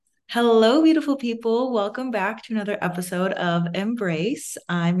Hello, beautiful people. Welcome back to another episode of Embrace.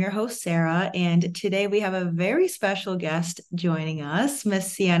 I'm your host, Sarah, and today we have a very special guest joining us,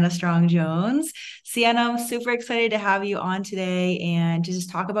 Miss Sienna Strong-Jones. Sienna, I'm super excited to have you on today and to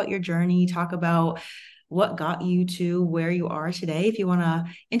just talk about your journey, talk about what got you to where you are today. If you want to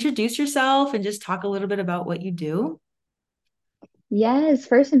introduce yourself and just talk a little bit about what you do. Yes,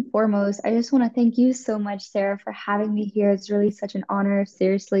 first and foremost, I just want to thank you so much, Sarah, for having me here. It's really such an honor,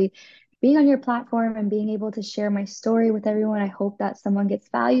 seriously, being on your platform and being able to share my story with everyone. I hope that someone gets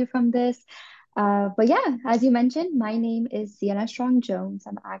value from this. But yeah, as you mentioned, my name is Sienna Strong-Jones.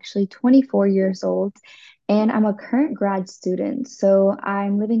 I'm actually 24 years old and I'm a current grad student. So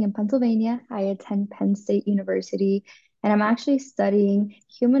I'm living in Pennsylvania. I attend Penn State University and I'm actually studying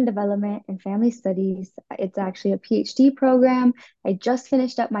human development and family studies. It's actually a PhD program. I just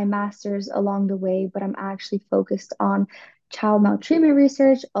finished up my master's along the way, but I'm actually focused on child maltreatment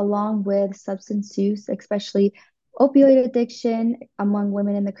research along with substance use, especially opioid addiction among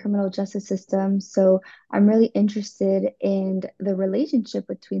women in the criminal justice system. So I'm really interested in the relationship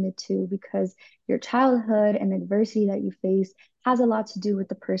between the two because your childhood and adversity that you face has a lot to do with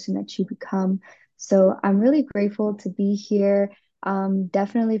the person that you become. So I'm really grateful to be here.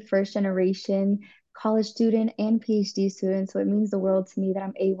 Definitely first generation college student and PhD student. So it means the world to me that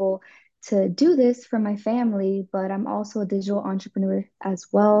I'm able to do this for my family, but I'm also a digital entrepreneur as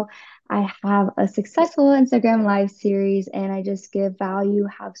well. I have a successful Instagram live series and I just give value,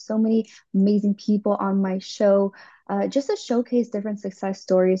 have so many amazing people on my show, just to showcase different success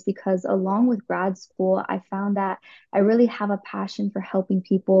stories because along with grad school, I found that I really have a passion for helping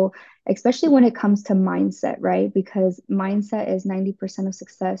people, especially when it comes to mindset, right? Because mindset is 90% of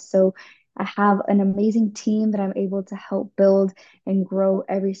success. So I have an amazing team that I'm able to help build and grow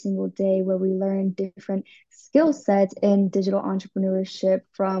every single day where we learn different skill sets in digital entrepreneurship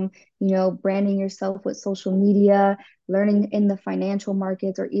from, branding yourself with social media, learning in the financial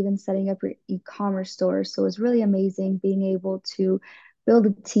markets, or even setting up your e-commerce stores. So it's really amazing being able to build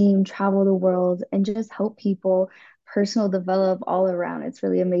a team, travel the world, and just help people personal develop all around. It's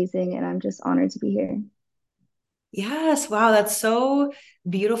really amazing. And I'm just honored to be here. Yes, wow, that's so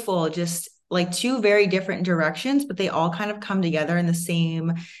beautiful. Just like two very different directions, but they all kind of come together in the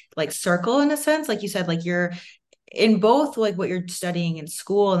same like circle in a sense. Like you said, like you're in both like what you're studying in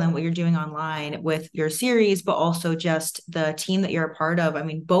school and then what you're doing online with your series, but also just the team that you're a part of. I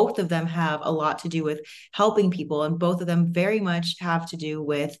mean, both of them have a lot to do with helping people, and both of them very much have to do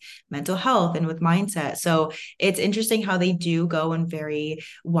with mental health and with mindset. So it's interesting how they do go in very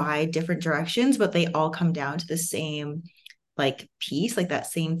wide different directions, but they all come down to the same like piece, like that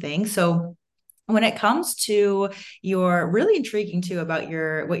same thing. So when it comes to your really intriguing too about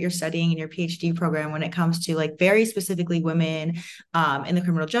your what you're studying in your PhD program when it comes to like very specifically women in the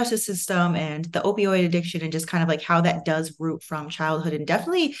criminal justice system and the opioid addiction and just kind of like how that does root from childhood and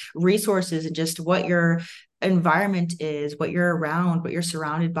definitely resources and just what your environment is, what you're around, what you're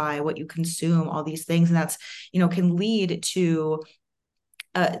surrounded by, what you consume, all these things, and that's can lead to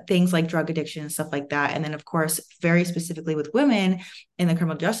things like drug addiction and stuff like that. And then, of course, very specifically with women in the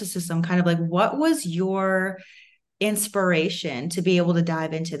criminal justice system, kind of like what was your inspiration to be able to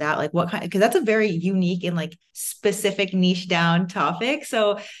dive into that? Like what kind, because that's a very unique and like specific niche down topic.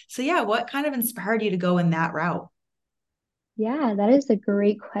 So yeah, what kind of inspired you to go in that route? Yeah, that is a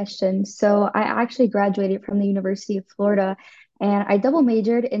great question. So I actually graduated from the University of Florida and I double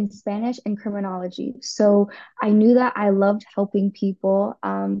majored in Spanish and criminology. So I knew that I loved helping people.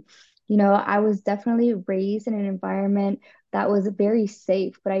 I was definitely raised in an environment that was very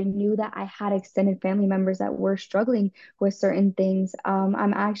safe, but I knew that I had extended family members that were struggling with certain things.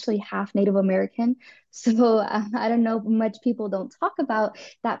 I'm actually half Native American. So I don't know, much people don't talk about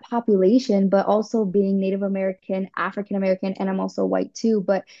that population, but also being Native American, African American, and I'm also white too.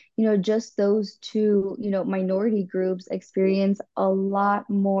 But, just those two, minority groups experience a lot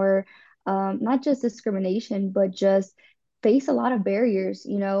more, not just discrimination, but just face a lot of barriers,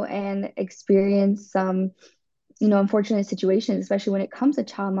 and experience some unfortunate situations, especially when it comes to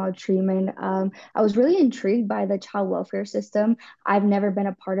child maltreatment. I was really intrigued by the child welfare system. I've never been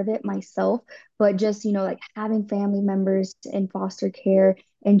a part of it myself, but just, like having family members in foster care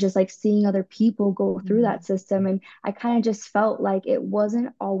and just like seeing other people go through that system. And I kind of just felt like it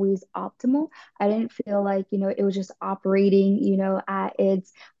wasn't always optimal. I didn't feel like, it was just operating, at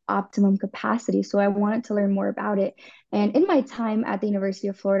its optimum capacity. So I wanted to learn more about it. And in my time at the University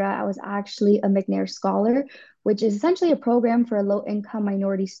of Florida, I was actually a McNair Scholar, which is essentially a program for low income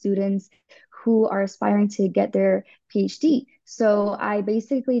minority students who are aspiring to get their PhD. So I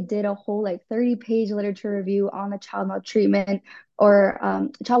basically did a whole like 30-page literature review on the child maltreatment or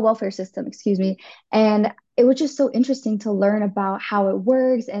child welfare system, excuse me. And it was just so interesting to learn about how it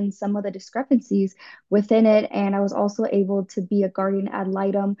works and some of the discrepancies within it. And I was also able to be a guardian ad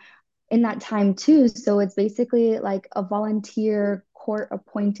litem in that time too. So it's basically like a volunteer court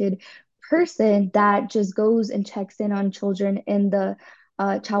appointed person that just goes and checks in on children in the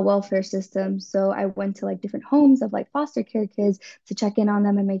child welfare system. So I went to like different homes of like foster care kids to check in on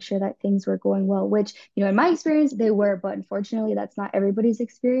them and make sure that things were going well, which, in my experience, they were, but unfortunately, that's not everybody's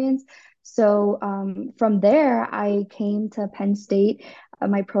experience. So from there, I came to Penn State.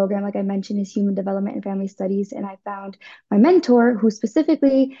 My program, like I mentioned, is Human Development and Family Studies, and I found my mentor who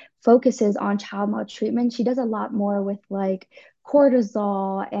specifically focuses on child maltreatment. She does a lot more with like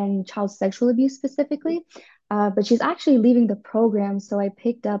cortisol and child sexual abuse specifically. But she's actually leaving the program. So I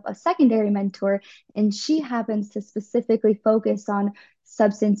picked up a secondary mentor, and she happens to specifically focus on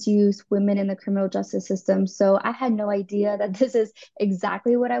substance use, women in the criminal justice system. So I had no idea that this is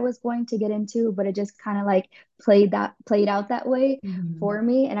exactly what I was going to get into, but it just kind of like played out that way Mhm. for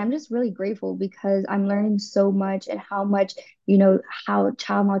me. And I'm just really grateful because I'm learning so much and how much, how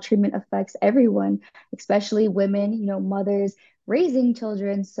child maltreatment affects everyone, especially women, mothers raising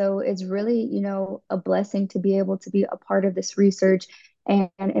children. So it's really, a blessing to be able to be a part of this research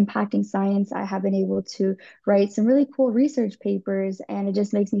and impacting science. I have been able to write some really cool research papers, and it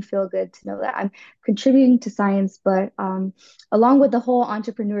just makes me feel good to know that I'm contributing to science. But along with the whole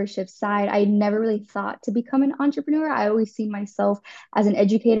entrepreneurship side, I never really thought to become an entrepreneur. I always see myself as an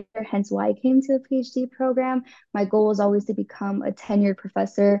educator, hence why I came to a PhD program. My goal is always to become a tenured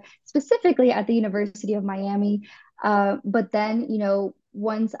professor, specifically at the University of Miami. But then,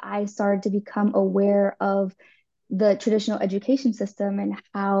 once I started to become aware of the traditional education system and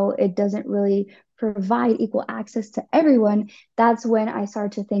how it doesn't really provide equal access to everyone, that's when I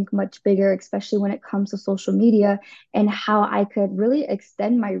started to think much bigger, especially when it comes to social media and how I could really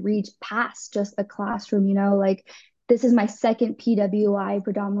extend my reach past just a classroom. Like this is my second PWI,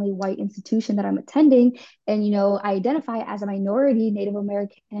 predominantly white institution that I'm attending. And, I identify as a minority, Native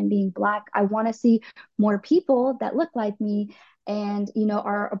American, and being Black. I want to see more people that look like me and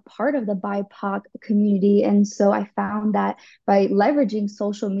are a part of the BIPOC community. And so I found that by leveraging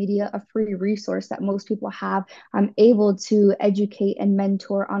social media, a free resource that most people have, I'm able to educate and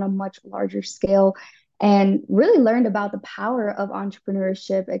mentor on a much larger scale and really learned about the power of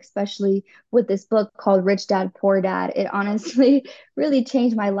entrepreneurship, especially with this book called Rich Dad Poor Dad. It honestly really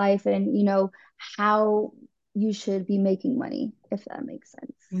changed my life and how you should be making money, if that makes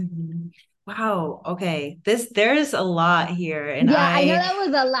sense. Mhm. Wow. Okay. There's a lot here. And Yeah, I know that was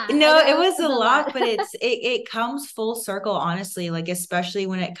a lot. I no, know it that was a was a lot, lot. but it comes full circle, honestly, like especially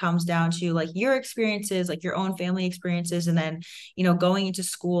when it comes down to like your experiences, like your own family experiences, and then, going into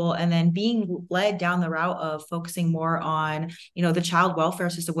school and then being led down the route of focusing more on, the child welfare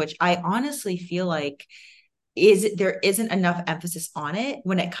system, which I honestly feel like there isn't enough emphasis on it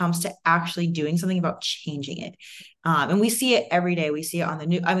when it comes to actually doing something about changing it. And we see it every day. We see it on the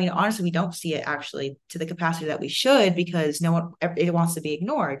news. I mean, honestly, we don't see it actually to the capacity that we should because no one, it wants to be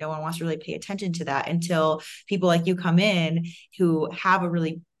ignored. No one wants to really pay attention to that until people like you come in who have a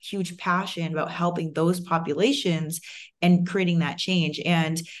really huge passion about helping those populations and creating that change.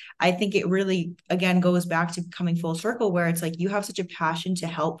 And I think it really, again, goes back to coming full circle where it's like you have such a passion to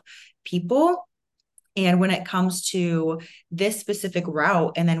help people, and when it comes to this specific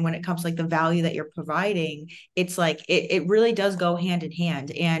route, and then when it comes to like the value that you're providing, it's like it really does go hand in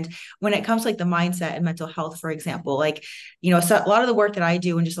hand. And when it comes to like the mindset and mental health, for example, like, so a lot of the work that I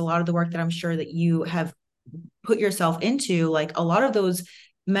do and just a lot of the work that I'm sure that you have put yourself into, like a lot of those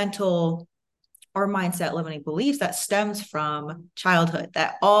mental or mindset limiting beliefs that stems from childhood,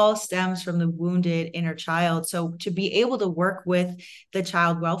 that all stems from the wounded inner child. So to be able to work with the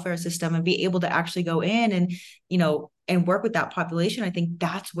child welfare system and be able to actually go in and and work with that population, I think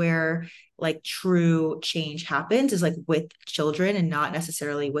that's where like true change happens, is like with children and not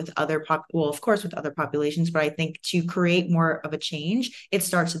necessarily with well, of course with other populations, but I think to create more of a change, it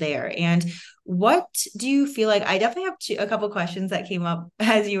starts there. And what do you feel like, I definitely have a couple questions that came up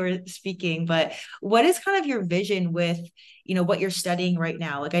as you were speaking, but what is kind of your vision with, what you're studying right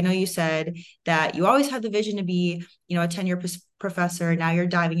now? Like, I know you said that you always had the vision to be, a tenure professor. Now you're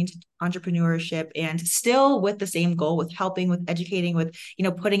diving into entrepreneurship and still with the same goal, with helping, with educating, with,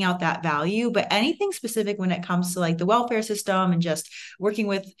 putting out that value. But anything specific when it comes to like the welfare system and just working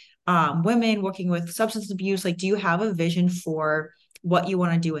with women, working with substance abuse, like, do you have a vision for what you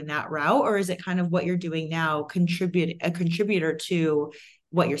want to do in that route? Or is it kind of what you're doing now a contributor to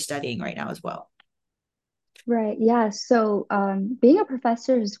what you're studying right now as well? Right. Yeah. So, being a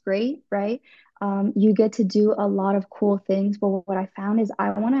professor is great, right? You get to do a lot of cool things, but what I found is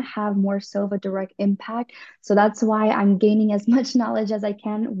I want to have more so of a direct impact. So that's why I'm gaining as much knowledge as I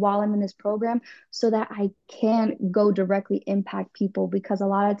can while I'm in this program so that I can go directly impact people. Because a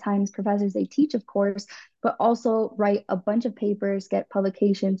lot of times professors, they teach, of course, but also write a bunch of papers, get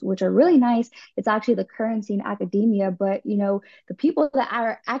publications, which are really nice. It's actually the currency in academia, but the people that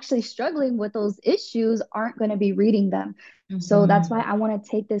are actually struggling with those issues aren't going to be reading them. So that's why Mhm. I want to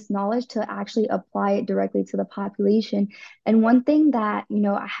take this knowledge to actually apply it directly to the population. And one thing that,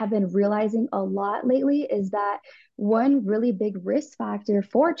 I have been realizing a lot lately is that one really big risk factor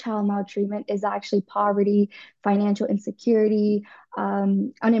for child maltreatment is actually poverty, financial insecurity,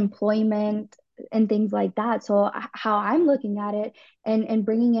 unemployment, and things like that. So how I'm looking at it and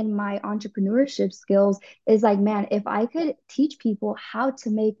bringing in my entrepreneurship skills is like, man, if I could teach people how to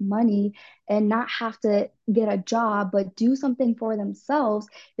make money and not have to get a job, but do something for themselves,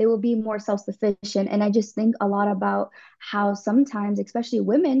 they will be more self-sufficient. And I just think a lot about how sometimes, especially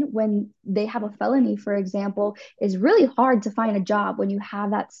women, when they have a felony, for example, it's really hard to find a job when you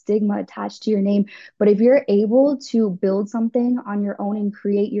have that stigma attached to your name. But if you're able to build something on your own and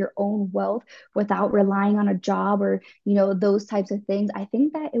create your own wealth without relying on a job or those types of things, I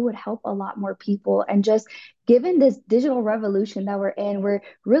think that it would help a lot more people. And just given this digital revolution that we're in, we're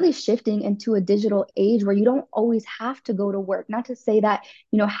really shifting into a digital age where you don't always have to go to work. Not to say that,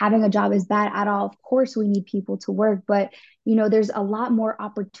 having a job is bad at all. Of course, we need people to work, but there's a lot more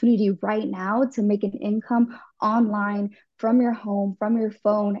opportunity right now to make an income online from your home, from your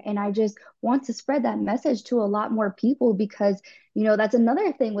phone. And I just want to spread that message to a lot more people because, that's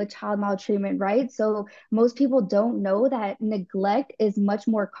another thing with child maltreatment, right? So most people don't know that neglect is much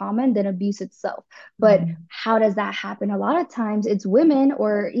more common than abuse itself. But Mhm. how does that happen? A lot of times it's women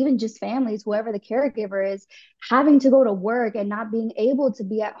or even just families, whoever the caregiver is, having to go to work and not being able to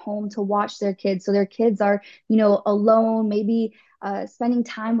be at home to watch their kids. So their kids are, alone, maybe spending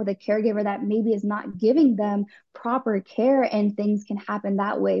time with a caregiver that maybe is not giving them proper care, and things can happen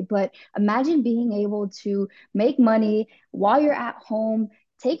that way. But imagine being able to make money while you're at home,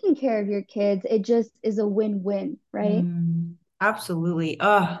 taking care of your kids. It just is a win-win, right? Absolutely.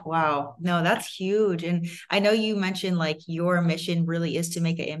 Oh, wow. No, that's huge. And I know you mentioned like your mission really is to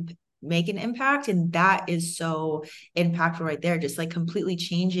make an impact, and that is so impactful right there. Just like completely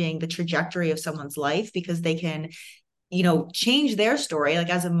changing the trajectory of someone's life because they can change their story, like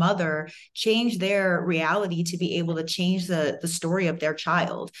as a mother, change their reality to be able to change the story of their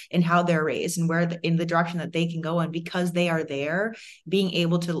child and how they're raised and in the direction that they can go in because they are there, being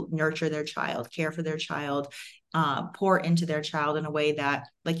able to nurture their child, care for their child, pour into their child in a way that,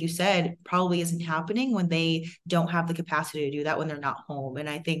 like you said, probably isn't happening when they don't have the capacity to do that when they're not home. And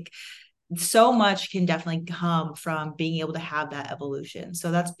I think so much can definitely come from being able to have that evolution.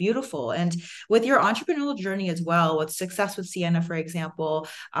 So that's beautiful. And with your entrepreneurial journey as well, with Success with Sienna, for example,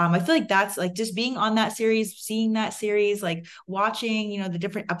 I feel like that's like just being on that series, seeing that series, like watching, the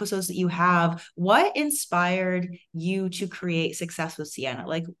different episodes that you have. What inspired you to create Success with Sienna?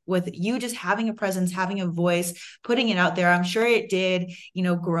 Like with you just having a presence, having a voice, putting it out there. I'm sure it did,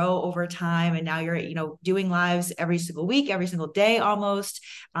 grow over time. And now you're, doing lives every single week, every single day almost,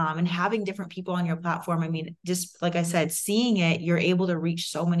 and having different people on your platform. I mean, just like I said, seeing it, you're able to reach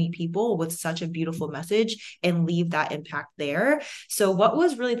so many people with such a beautiful message and leave that impact there. So, what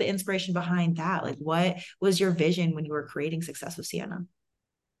was really the inspiration behind that? Like, what was your vision when you were creating Success with Sienna?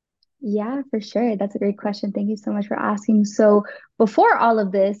 Yeah, for sure. That's a great question. Thank you so much for asking. So, before all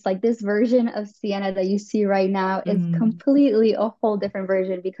of this, like this version of Sienna that you see right now is Mm, completely a whole different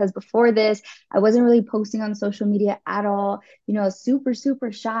version because before this, I wasn't really posting on social media at all, super,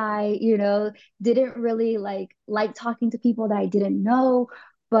 super shy, didn't really like talking to people that I didn't know.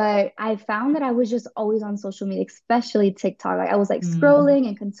 But I found that I was just always on social media, especially TikTok. Like I was like mm, scrolling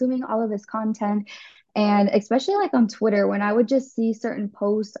and consuming all of this content. And especially like on Twitter, when I would just see certain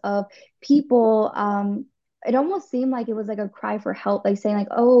posts of people, it almost seemed like it was like a cry for help, like saying like,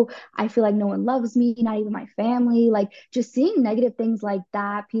 "Oh, I feel like no one loves me, not even my family." Like just seeing negative things like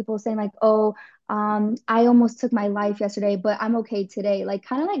that. People saying like, "Oh, I almost took my life yesterday, but I'm okay today." Like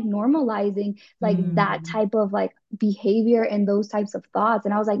kind of like normalizing like that mm. type of like behavior and those types of thoughts.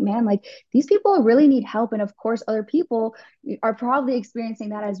 And I was like, man, like these people really need help. And of course, other people are probably experiencing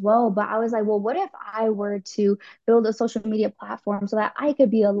that as well. But I was like, well, what if I were to build a social media platform so that I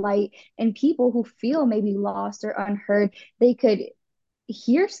could be a light and people who feel maybe lost or unheard, they could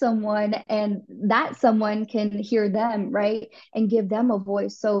hear someone and that someone can hear them, right? And give them a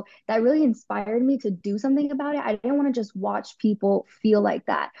voice. So that really inspired me to do something about it. I didn't want to just watch people feel like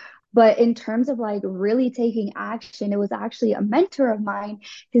that. But in terms of like really taking action, it was actually a mentor of mine.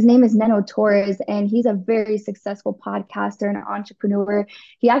 His name is Neno Torres, and he's a very successful podcaster and an entrepreneur.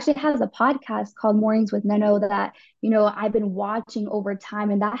 He actually has a podcast called Mornings with Neno that, I've been watching over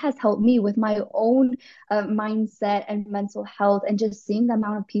time, and that has helped me with my own mindset and mental health. And just seeing the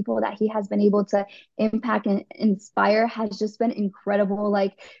amount of people that he has been able to impact and inspire has just been incredible.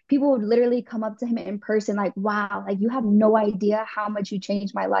 Like, people would literally come up to him in person, like, wow, like you have no idea how much you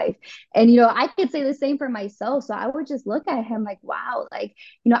changed my life. And, I could say the same for myself. So I would just look at him like, wow, like,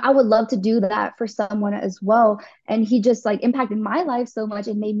 I would love to do that for someone as well. And he just like impacted my life so much,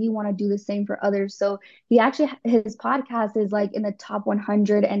 it made me want to do the same for others. So he actually, his podcast is like in the top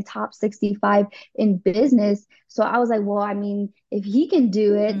 100 and top 65 in business. So I was like, well, I mean, if he can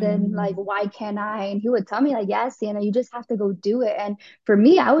do it, then like, Mm. why can't I? And he would tell me, like, yes, Sienna, you just have to go do it. And for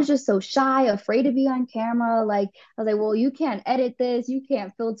me, I was just so shy, afraid to be on camera. Like, I was like, well, you can't edit this, you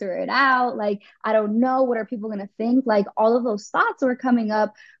can't filter it out. Like, I don't know, what are people going to think? Like, all of those thoughts were coming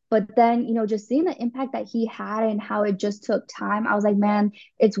up. But then, just seeing the impact that he had and how it just took time, I was like, man,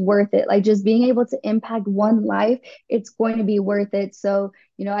 it's worth it. Like, just being able to impact one life, it's going to be worth it. So,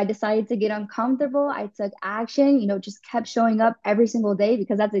 I decided to get uncomfortable. I took action, just kept showing up every single day,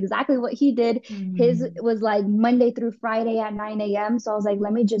 because that's exactly what he did. His Mm. was like Monday through Friday at 9 a.m. So I was like,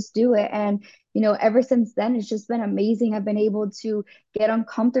 let me just do it. And, ever since then, it's just been amazing. I've been able to get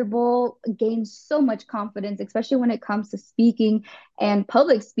uncomfortable, gain so much confidence, especially when it comes to speaking and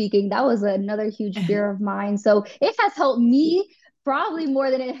public speaking. That was another huge fear of mine. So it has helped me probably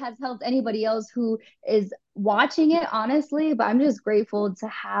more than it has helped anybody else who is watching it, honestly. But I'm just grateful to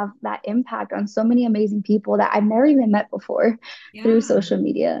have that impact on so many amazing people that I've never even met before through Yeah. social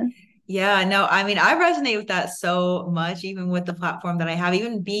media. Yeah, no, I mean, I resonate with that so much, even with the platform that I have,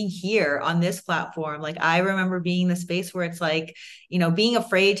 even being here on this platform. Like, I remember being in the space where it's like, being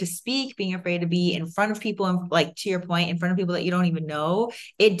afraid to speak, being afraid to be in front of people, and like to your point, in front of people that you don't even know.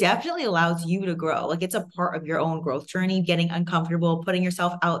 It definitely allows you to grow. Like, it's a part of your own growth journey, getting uncomfortable, putting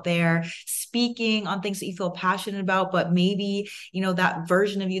yourself out there, speaking on things that you feel passionate about, but maybe, that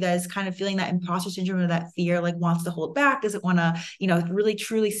version of you that is kind of feeling that imposter syndrome or that fear, like wants to hold back, doesn't want to, really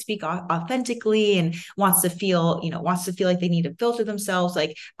truly speak authentically, and wants to feel like they need to filter themselves.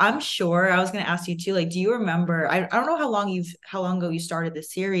 Like, I'm sure I was going to ask you too, like, do you remember, I don't know how long ago you started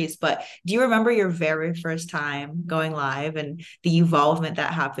this series, but do you remember your very first time going live and the evolvement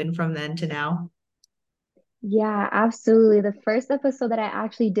that happened from then to now? Yeah, absolutely. The first episode that I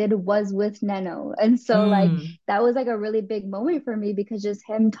actually did was with Neno. And so like Mm. that was like a really big moment for me, because just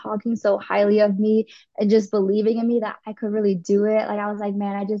him talking so highly of me and just believing in me that I could really do it. Like, I was like,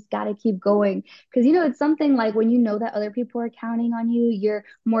 man, I just gotta keep going. Because, it's something like when you know that other people are counting on you, you're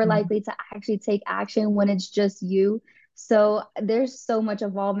more likely to actually take action when it's just you. So there's so much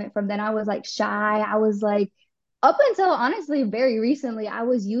involvement from then. I was like shy. I was like, up until honestly very recently, I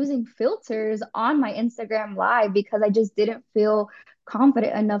was using filters on my Instagram live because I just didn't feel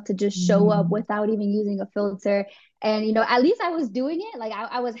confident enough to just show up Mm. without even using a filter. And, at least I was doing it. Like,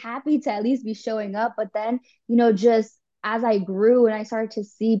 I was happy to at least be showing up. But then, just as I grew and I started to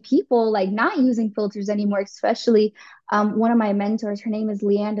see people like not using filters anymore, especially one of my mentors, her name is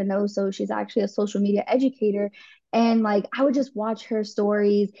Leanne Donoso. She's actually a social media educator. And like, I would just watch her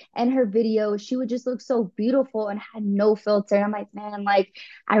stories and her videos. She would just look so beautiful and had no filter. And I'm like, man, like,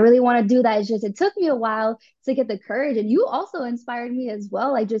 I really want to do that. It's just, it took me a while to get the courage. And you also inspired me as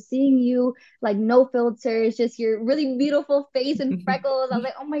well. Like, just seeing you, like, no filters, just your really beautiful face and freckles. I was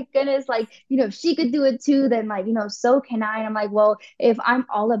like, oh my goodness, like, if she could do it too, then like, so can I. And I'm like, well, if I'm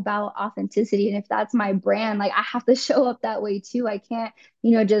all about authenticity and if that's my brand, like, I have to show up that way too. I can't,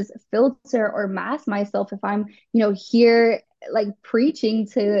 just filter or mask myself if I'm, here like preaching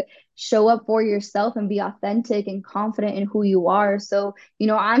to show up for yourself and be authentic and confident in who you are. So,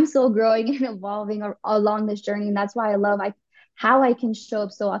 I'm still growing and evolving along this journey. And that's why I love how I can show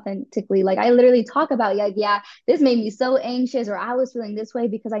up so authentically. Like, I literally talk about, like, yeah, this made me so anxious, or I was feeling this way,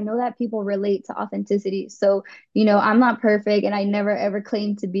 because I know that people relate to authenticity. So, I'm not perfect and I never ever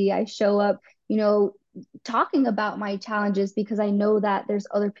claim to be. I show up, talking about my challenges because I know that there's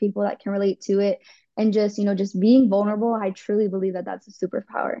other people that can relate to it. And just, just being vulnerable, I truly believe that that's a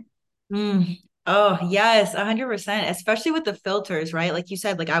superpower. Mm. Oh, yes, 100%, especially with the filters, right? Like you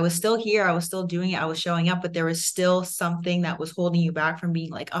said, like I was still here, I was still doing it, I was showing up, but there was still something that was holding you back from being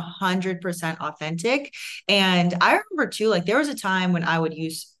like 100% authentic. And I remember too, like there was a time when I would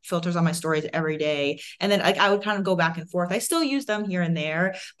use filters on my stories every day, and then like I would kind of go back and forth. I still use them here and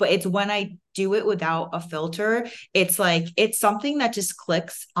there, but it's when I do it without a filter, it's like it's something that just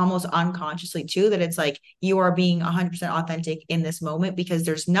clicks almost unconsciously too, that it's like you are being 100% authentic in this moment because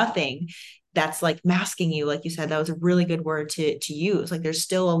there's nothing that's like masking you. Like you said, that was a really good word to use. Like there's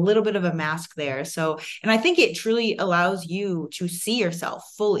still a little bit of a mask there. So, and I think it truly allows you to see yourself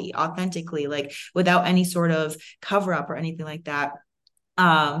fully authentically, like without any sort of cover up or anything like that.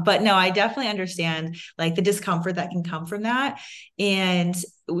 But no, I definitely understand like the discomfort that can come from that. And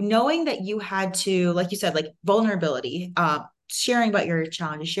knowing that you had to, like you said, like vulnerability, sharing about your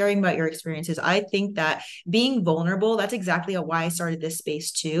challenges, sharing about your experiences. I think that being vulnerable, that's exactly why I started this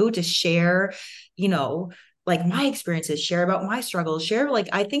space too, to share, you know, like my experiences, share about my struggles, share like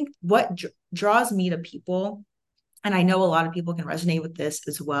I think what draws me to people, and I know a lot of people can resonate with this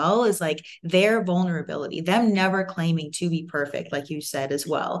as well, is like their vulnerability, them never claiming to be perfect, like you said as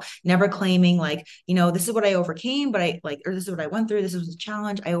well, never claiming like, this is what I overcame, but I like, or this is what I went through, this was a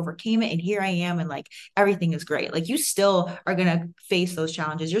challenge, I overcame it, and here I am, and like everything is great. Like you still are going to face those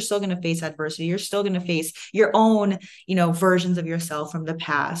challenges, you're still going to face adversity, you're still going to face your own, versions of yourself from the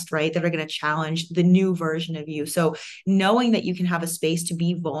past, right, that are going to challenge the new version of you. So knowing that you can have a space to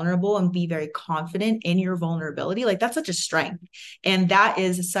be vulnerable and be very confident in your vulnerability, like that's such a strength. And that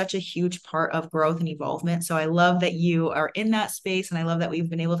is such a huge part of growth and evolvement. So I love that you are in that space. And I love that we've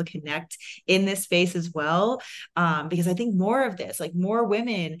been able to connect in this space as well. Because I think more of this, like more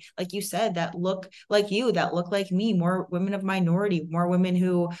women, like you said, that look like you, that look like me, more women of minority, more women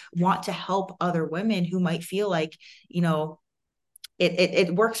who want to help other women who might feel like, you know,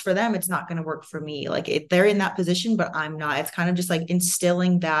 it works for them, it's not going to work for me. Like they're in that position but I'm not. It's kind of just like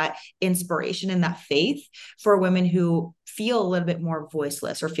instilling that inspiration and that faith for women who feel a little bit more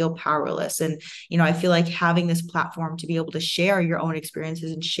voiceless or feel powerless. And I feel like having this platform to be able to share your own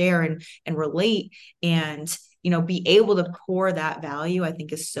experiences and share and relate, and be able to pour that value, I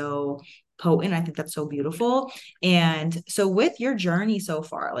think is so potent. I think that's so beautiful. And so with your journey so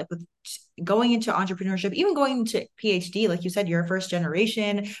far, like with going into entrepreneurship, even going into PhD, like you said, you're a first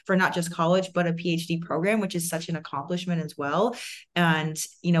generation for not just college, but a PhD program, which is such an accomplishment as well. And,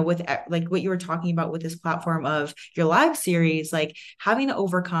 with like what you were talking about with this platform of your live series, like having to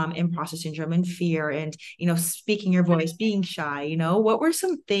overcome imposter syndrome and fear and, speaking your voice, being shy, what were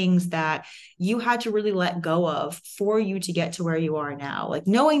some things that you had to really let go of for you to get to where you are now? Like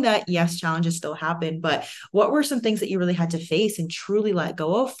knowing that, yes, challenges still happen, but what were some things that you really had to face and truly let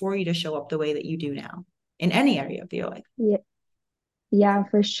go of for you to show up the way that you do now in any area of your life? Yeah. Yeah,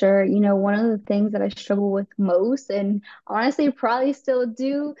 for sure. One of the things that I struggle with most, and honestly probably still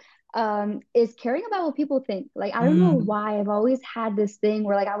do, is caring about what people think. Like, I don't know Mm, why I've always had this thing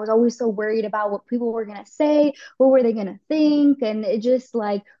where like I was always so worried about what people were gonna say, what were they gonna think, and it just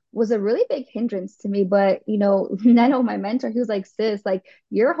like was a really big hindrance to me. But Neno, my mentor, he was like, sis, like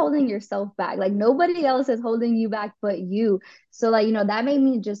you're holding yourself back. Like nobody else is holding you back but you. So like, that made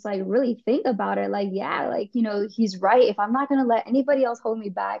me just like really think about it. Like, yeah, like, he's right. If I'm not gonna let anybody else hold me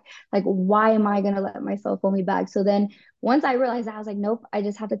back, like why am I gonna let myself hold me back? So then once I realized that, I was like, nope, I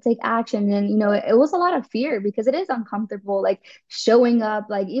just have to take action. And it was a lot of fear because it is uncomfortable, like showing up.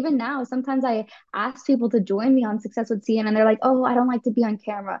 Like even now, sometimes I ask people to join me on Success with Sienna, and they're like, oh, I don't like to be on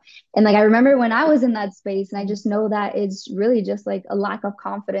camera. And like I remember when I was in that space, and I just know that it's really just like a lack of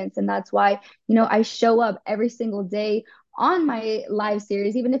confidence. And that's why, I show up every single day on my live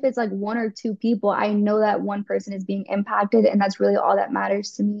series, even if it's like one or two people, I know that one person is being impacted, and that's really all that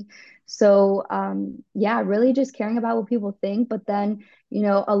matters to me. So, yeah, really just caring about what people think. But then,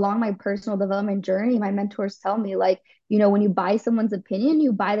 along my personal development journey, my mentors tell me, like, when you buy someone's opinion,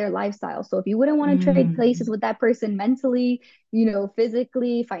 you buy their lifestyle. So if you wouldn't want to trade mm, places with that person mentally,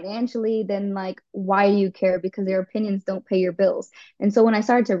 physically, financially, then like, why do you care? Because their opinions don't pay your bills. And so when I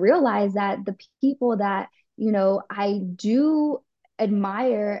started to realize that the people that I do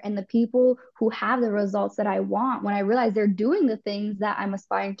admire and the people who have the results that I want, when I realize they're doing the things that I'm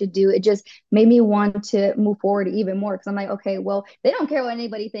aspiring to do, it just made me want to move forward even more because I'm like, okay, well, they don't care what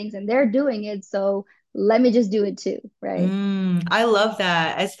anybody thinks and they're doing it. So let me just do it too, right? I love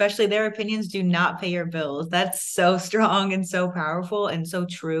that. Especially their opinions do not pay your bills. That's so strong and so powerful and so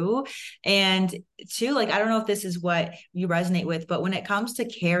true. And too, like, I don't know if this is what you resonate with, but when it comes to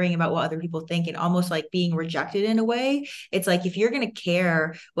caring about what other people think and almost like being rejected in a way, it's like if you're going to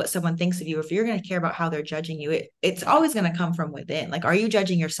care what someone thinks of you, if you're going to care about how they're judging you, it's always going to come from within. Like, are you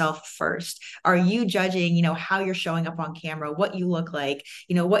judging yourself first? Are you judging, how you're showing up on camera, what you look like?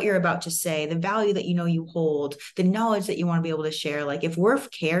 What you're about to say, the value that you hold, the knowledge that you want to be able to share. Like if we're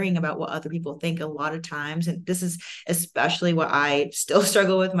caring about what other people think a lot of times, and this is especially what I still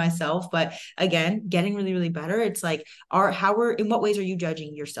struggle with myself, but again, getting really, really better. It's like in what ways are you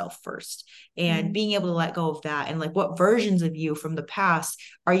judging yourself first? And Mm. being able to let go of that and like what versions of you from the past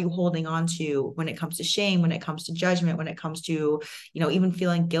are you holding on to when it comes to shame, when it comes to judgment, when it comes to, even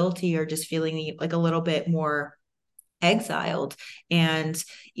feeling guilty or just feeling like a little bit more exiled. And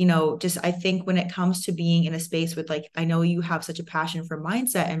just I think when it comes to being in a space with, like, I know you have such a passion for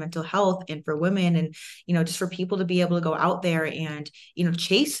mindset and mental health and for women, and just for people to be able to go out there and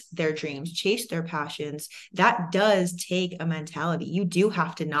chase their dreams, chase their passions, that does take a mentality. You do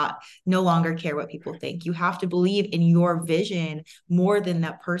have to not no longer care what people think. You have to believe in your vision more than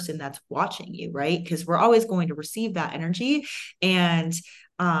that person that's watching you, right? Because we're always going to receive that energy. And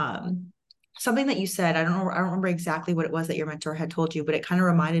something that you said, I don't remember exactly what it was that your mentor had told you, but it kind of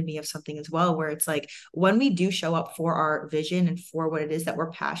reminded me of something as well, where it's like when we do show up for our vision and for what it is that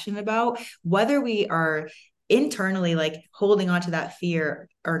we're passionate about, whether we are internally like holding on to that fear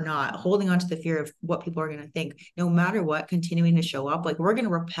or not, holding on to the fear of what people are going to think, no matter what, continuing to show up, like we're going to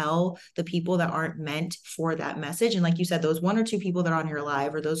repel the people that aren't meant for that message. And like you said, those one or two people that are on your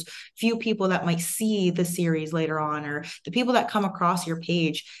live, or those few people that might see the series later on, or the people that come across your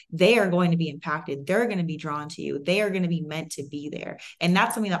page, they are going to be impacted. They're going to be drawn to you. They are going to be meant to be there. And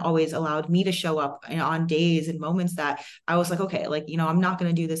that's something that always allowed me to show up on days and moments that I was like, okay, like, I'm not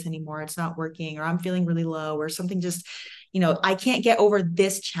going to do this anymore. It's not working, or I'm feeling really low, or something just, I can't get over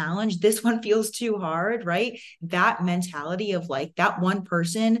this challenge. This one feels too hard, right? That mentality of like that one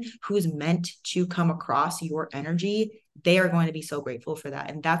person who's meant to come across your energy, they are going to be so grateful for that.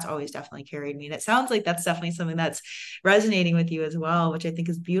 And that's always definitely carried me. And it sounds like that's definitely something that's resonating with you as well, which I think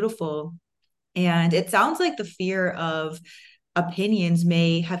is beautiful. And it sounds like the fear of opinions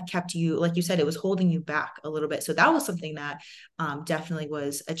may have kept you, like you said, it was holding you back a little bit. So that was something that definitely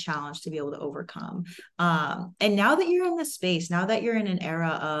was a challenge to be able to overcome. And now that you're in this space, now that you're in an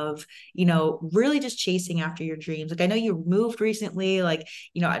era of, really just chasing after your dreams, like I know you moved recently, like,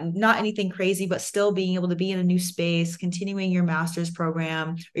 not anything crazy, but still being able to be in a new space, continuing your master's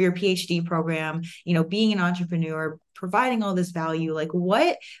program or your PhD program, being an entrepreneur, providing all this value, like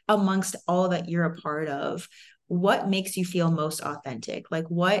what amongst all that you're a part of, what makes you feel most authentic? Like,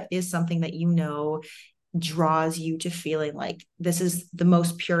 what is something that draws you to feeling like this is the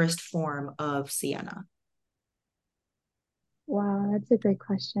most purest form of Sienna? Wow, that's a great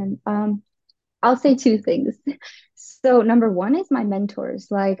question. I'll say two things. So, number one is my mentors.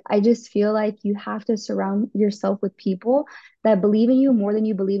 Like, I just feel like you have to surround yourself with people that believe in you more than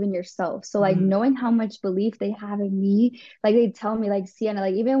you believe in yourself. So, like, Mm, knowing how much belief they have in me, like, they tell me, like, Sienna,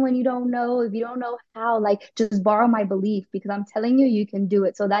 like, even when you don't know, if you don't know how, like, just borrow my belief because I'm telling you, you can do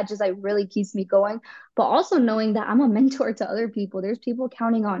it. So, that just, like, really keeps me going. But also knowing that I'm a mentor to other people. There's people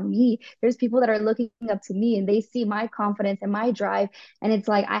counting on me. There's people that are looking up to me and they see my confidence and my drive, and it's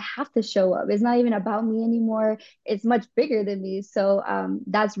like I have to show up. It's not even about me anymore. It's much bigger than me. So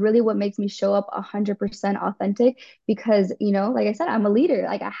that's really what makes me show up 100% authentic because, like I said, I'm a leader.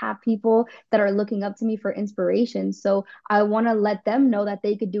 Like I have people that are looking up to me for inspiration. So I want to let them know that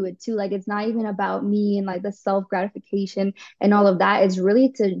they could do it too. Like it's not even about me and like the self gratification and all of that. It's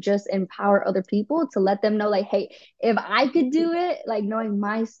really to just empower other people to let them know, like, hey, if I could do it, like knowing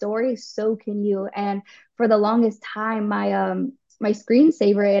my story, so can you. And for the longest time, my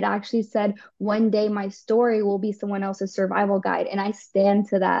screensaver, it actually said one day my story will be someone else's survival guide, and I stand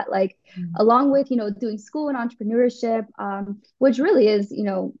to that. Like mm, along with doing school and entrepreneurship, which really is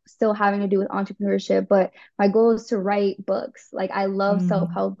still having to do with entrepreneurship, but my goal is to write books. Like I love mm.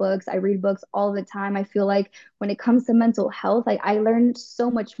 self-help books. I read books all the time. I feel like when it comes to mental health, like I learned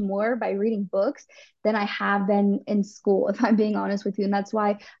so much more by reading books than I have been in school, if I'm being honest with you. And that's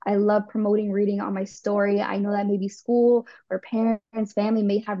why I love promoting reading on my story. I know that maybe school or parents, family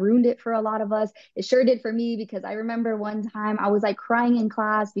may have ruined it for a lot of us. It sure did for me because I remember one time I was like crying in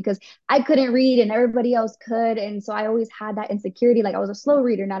class because I couldn't read and everybody else could. And so I always had that insecurity. Like I was a slow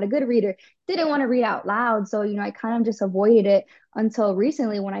reader, not a good reader, didn't want to read out loud. So, I kind of just avoided it. until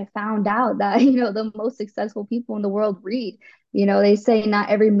recently when I found out that, the most successful people in the world read. They say not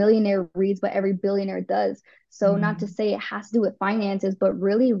every millionaire reads, but every billionaire does. So not to Mm. say it has to do with finances, but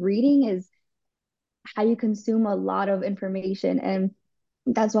really reading is how you consume a lot of information. And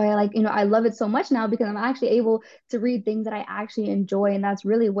that's why I love it so much now because I'm actually able to read things that I actually enjoy. And that's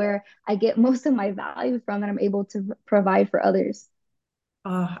really where I get most of my value from that I'm able to provide for others.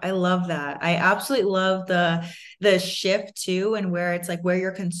 Oh, I love that. I absolutely love the shift too, and where it's like where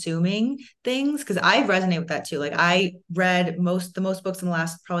you're consuming things, because I resonate with that too. Like I read the most books in the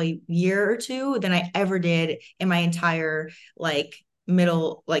last probably year or two than I ever did in my entire like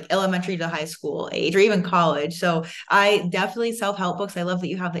middle, like elementary to high school age or even college. So I definitely self-help books. I love that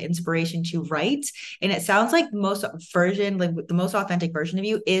you have the inspiration to write. And it sounds like like the most authentic version of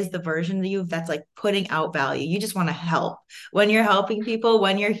you is the version of you that's like putting out value. You just want to help when you're helping people,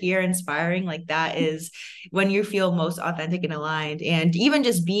 when you're here inspiring, like that is when you feel most authentic and aligned. And even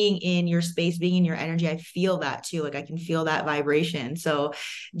just being in your space, being in your energy, I feel that too. Like I can feel that vibration. So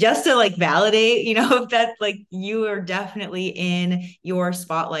just to like validate, that like you are definitely in your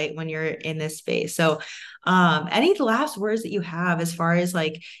spotlight when you're in this space. So any last words that you have as far as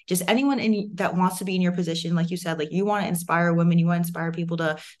like just anyone in that wants to be in your position, like you said, like you want to inspire women, you want to inspire people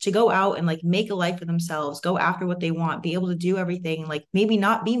to go out and like make a life for themselves, go after what they want, be able to do everything, like maybe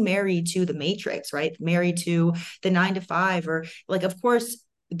not be married to the matrix, right? Married to the 9 to 5, or like, of course,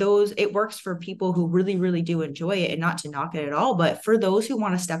 those it works for people who really, really do enjoy it and not to knock it at all. But for those who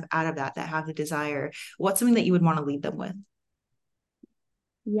want to step out of that have the desire, what's something that you would want to lead them with?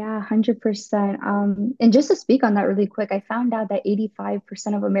 Yeah, 100%. And just to speak on that really quick, I found out that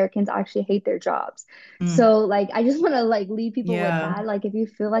 85% of Americans actually hate their jobs. Mm, So like I just want to like leave people with yeah. that. Like if you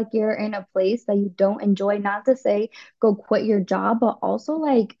feel like you're in a place that you don't enjoy, not to say go quit your job, but also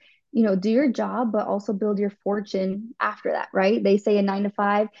like, do your job, but also build your fortune after that, right? They say a 9 to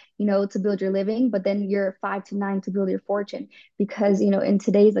 5, to build your living, but then you're 5 to 9 to build your fortune. Because, in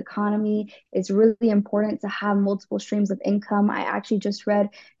today's economy, it's really important to have multiple streams of income. I actually just read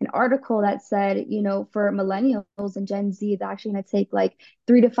an article that said, for millennials and Gen Z, it's actually going to take like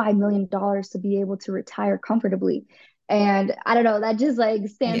 $3 to $5 million to be able to retire comfortably. And I don't know, that just like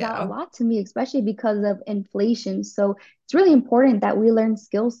stands out a Yeah. lot to me, especially because of inflation. So it's really important that we learn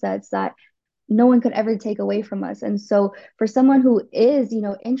skill sets that no one could ever take away from us. And so for someone who is,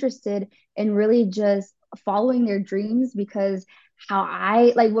 interested in really just following their dreams, because how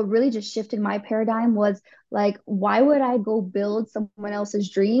I like what really just shifted my paradigm was like, why would I go build someone else's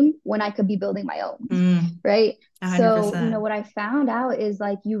dream when I could be building my own? Mm, Right. So, 100%. what I found out is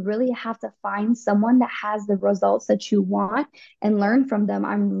like you really have to find someone that has the results that you want and learn from them.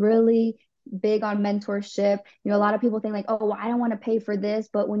 I'm really big on mentorship. A lot of people think like, oh, well, I don't want to pay for this,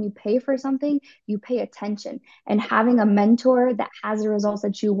 but when you pay for something, you pay attention. And having a mentor that has the results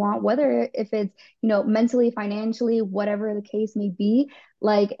that you want, whether if it's, mentally, financially, whatever the case may be,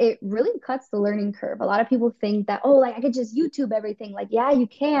 like it really cuts the learning curve. A lot of people think that, oh, like I could just YouTube everything. Like, yeah, you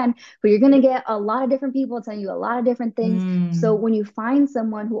can, but you're going to get a lot of different people telling you a lot of different things. So Mm, when you find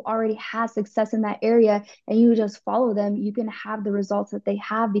someone who already has success in that area and you just follow them, you can have the results that they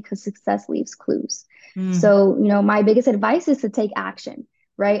have because success leaves clues. mm, So, my biggest advice is to take action,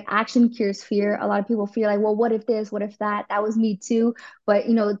 right? Action cures fear. A lot of people feel like, well, what if this? What if that? That was me too. But,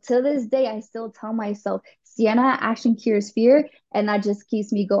 to this day, I still tell myself, Sienna, action cures fear. And that just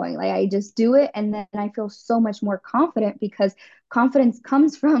keeps me going. Like I just do it. And then I feel so much more confident because confidence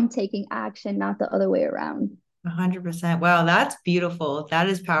comes from taking action, not the other way around. 100%. Wow, that's beautiful. That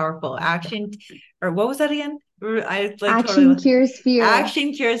is powerful. Action, or what was that again? I like Action totally cures fear.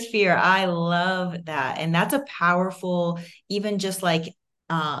 action cures fear. I love that. And that's a powerful, even just like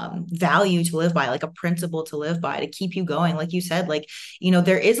value to live by, like a principle to live by to keep you going. Like you said, like,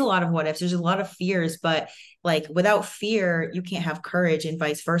 there is a lot of what ifs, there's a lot of fears, but like without fear, you can't have courage and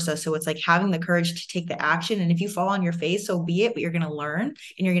vice versa. So it's like having the courage to take the action. And if you fall on your face, so be it, but you're gonna learn and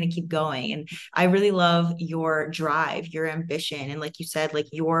you're gonna keep going. And I really love your drive, your ambition, and like you said, like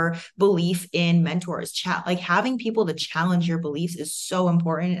your belief in mentors. Like having people to challenge your beliefs is so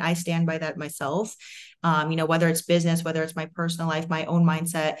important. I stand by that myself. Whether it's business, whether it's my personal life, my own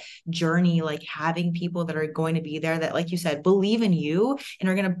mindset journey, like having people that are going to be there that, like you said, believe in you and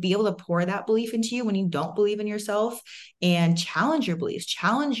are going to be able to pour that belief into you when you don't believe in yourself, and challenge your beliefs,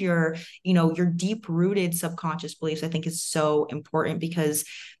 challenge your deep rooted subconscious beliefs. I think is so important because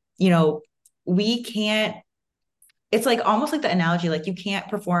you know, we can't, it's like almost like the analogy, like you can't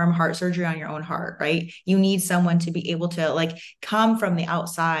perform heart surgery on your own heart, right? You need someone to be able to like come from the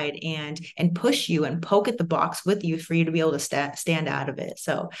outside and push you and poke at the box with you for you to be able to stand out of it.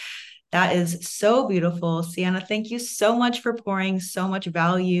 So That is so beautiful. Sienna, thank you so much for pouring so much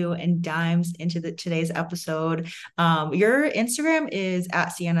value and dimes into today's episode. Your Instagram is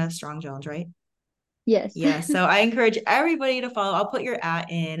at Sienna Strong-Jones, right? Yes. Yeah, so I encourage everybody to follow. I'll put your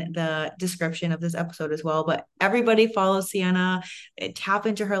at in the description of this episode as well. But everybody follow Sienna, tap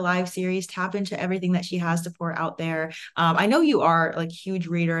into her live series, tap into everything that she has to pour out there. I know you are like huge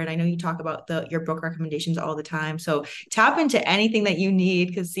reader, and I know you talk about the your book recommendations all the time. So tap into anything that you need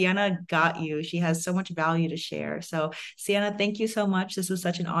because Sienna got you. She has so much value to share. So Sienna, thank you so much. This was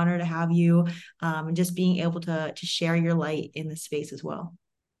such an honor to have you, and just being able to share your light in this space as well.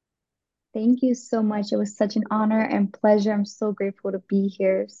 Thank you so much. It was such an honor and pleasure. I'm so grateful to be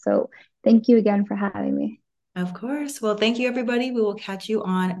here. So thank you again for having me. Of course. Well, thank you, everybody. We will catch you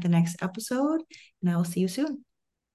on the next episode, and I will see you soon.